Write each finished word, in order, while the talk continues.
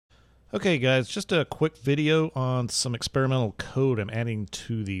Okay guys, just a quick video on some experimental code I'm adding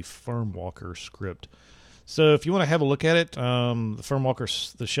to the FermWalker script. So if you want to have a look at it, the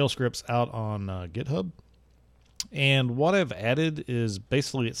FermWalker, the shell script's out on GitHub. And what I've added is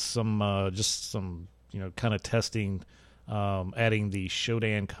basically it's some just some kind of testing, adding the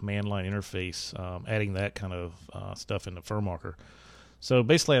Shodan command line interface, adding that kind of stuff into FermWalker. So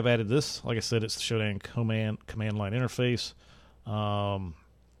basically I've added this. Like I said, it's the Shodan command line interface.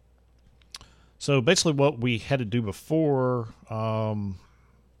 So basically what we had to do before,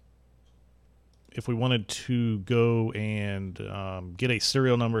 if we wanted to go and get a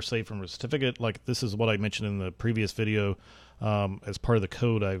serial number, say from a certificate, like this is what I mentioned in the previous video, as part of the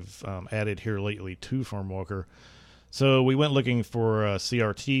code I've added here lately to FermWalker. So we went looking for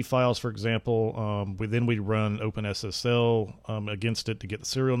CRT files, for example. Then we'd run OpenSSL against it to get the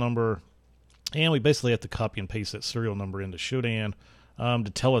serial number. And we basically have to copy and paste that serial number into Shodan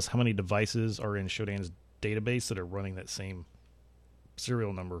to tell us how many devices are in Shodan's database that are running that same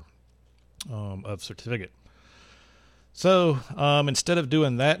serial number of certificate. So instead of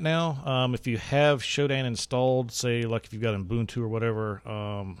doing that now, if you have Shodan installed, say like if you've got Ubuntu or whatever,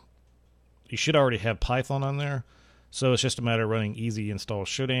 you should already have Python on there. So it's just a matter of running easy install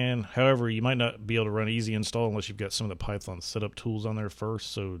Shodan. However, you might not be able to run easy install unless you've got some of the Python setup tools on there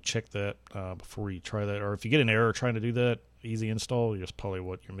first. So check that before you try that. Or if you get an error trying to do that, easy install, that's probably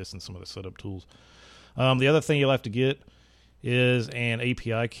what you're missing, some of the setup tools. The other thing you'll have to get is an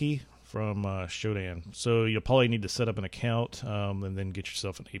API key from Shodan. So you'll probably need to set up an account and then get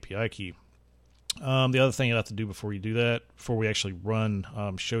yourself an API key. The other thing you'll have to do before you do that, before we actually run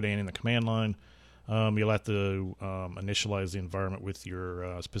Shodan in the command line, you'll have to initialize the environment with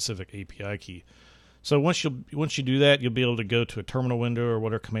your specific API key. So once you do that, you'll be able to go to a terminal window or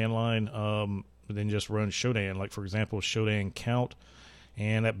whatever command line, and then just run Shodan. Like for example, Shodan count,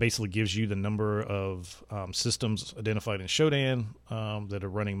 and that basically gives you the number of systems identified in Shodan that are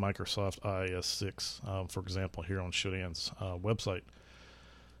running Microsoft IIS6, for example, here on Shodan's website.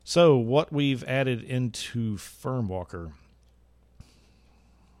 So what we've added into FermWalker.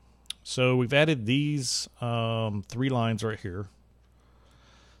 So we've added these 3 lines right here.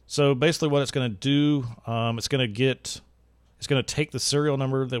 So basically what it's going to do, it's going to take the serial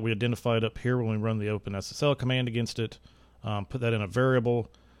number that we identified up here when we run the OpenSSL command against it, put that in a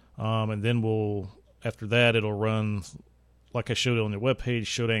variable, and then after that it'll run, like I showed on the web page,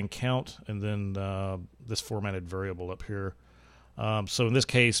 Shodan count, and then this formatted variable up here. So in this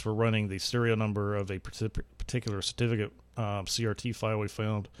case, we're running the serial number of a particular certificate CRT file we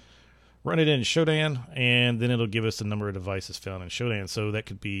found. Run it in Shodan, and then it'll give us the number of devices found in Shodan. So that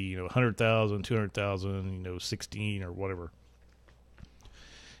could be 100,000, 200,000, 16 or whatever.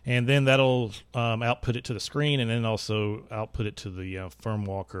 And then that'll output it to the screen, and then also output it to the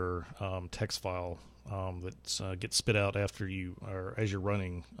FermWalker text file that gets spit out after as you're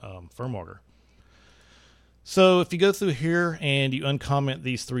running FermWalker. So if you go through here and you uncomment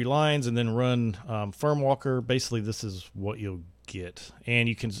these 3 lines and then run FermWalker, basically this is what you'll get. And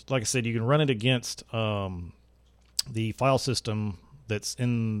you can, like I said, you can run it against the file system that's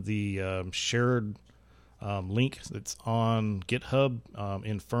in the shared link that's on GitHub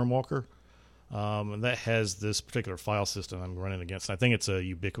in FermWalker. And that has this particular file system I'm running against. I think it's a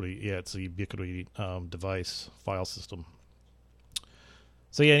Ubiquity. Yeah, it's a Ubiquity device file system.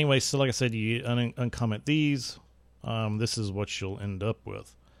 So yeah, anyway, so like I said, you uncomment these. This is what you'll end up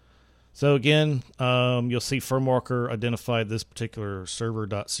with. So again, you'll see FermWalker identified this particular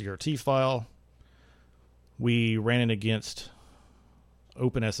server.crt file. We ran it against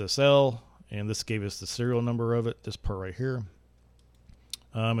OpenSSL, and this gave us the serial number of it, this part right here.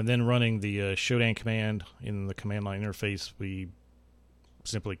 And then running the Shodan command in the command line interface, we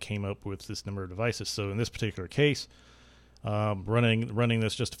simply came up with this number of devices. So in this particular case, running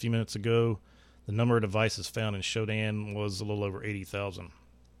this just a few minutes ago, the number of devices found in Shodan was a little over 80,000.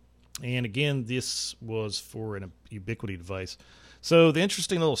 And again, this was for an Ubiquity device. So the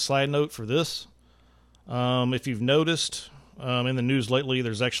interesting little side note for this, if you've noticed in the news lately,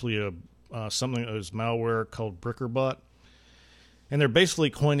 there's actually something that is malware called BrickerBot. And they're basically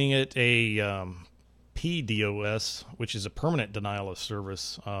coining it a PDoS, which is a permanent denial of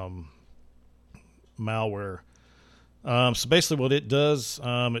service malware. So basically what it does,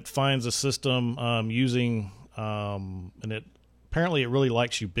 it finds a system using, and apparently it really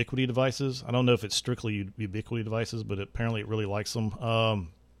likes Ubiquity devices. I don't know if it's strictly Ubiquity devices, but apparently it really likes them.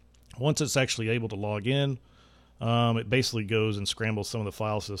 Once it's actually able to log in, it basically goes and scrambles some of the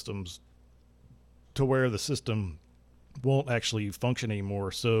file systems to where the system won't actually function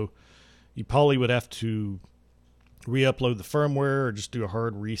anymore. So you probably would have to re-upload the firmware or just do a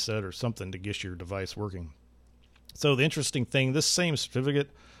hard reset or something to get your device working. So the interesting thing, this same certificate,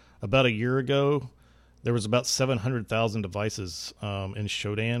 about a year ago, there was about 700,000 devices in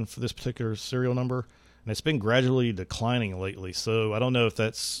Shodan for this particular serial number, and it's been gradually declining lately. So I don't know if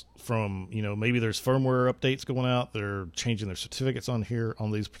that's from, maybe there's firmware updates going out, they're changing their certificates on here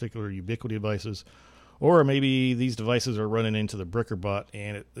on these particular Ubiquiti devices, or maybe these devices are running into the BrickerBot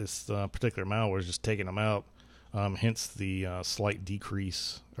and this particular malware is just taking them out. Hence the slight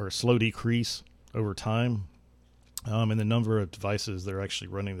decrease or slow decrease over time in the number of devices that are actually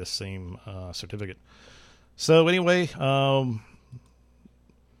running the same certificate. So anyway,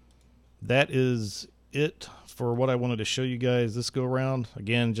 that is it for what I wanted to show you guys this go around.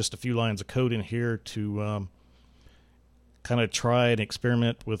 Again, just a few lines of code in here to kind of try and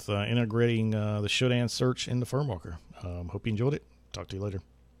experiment with integrating the Shodan search into FirmWalker. Hope you enjoyed it. Talk to you later.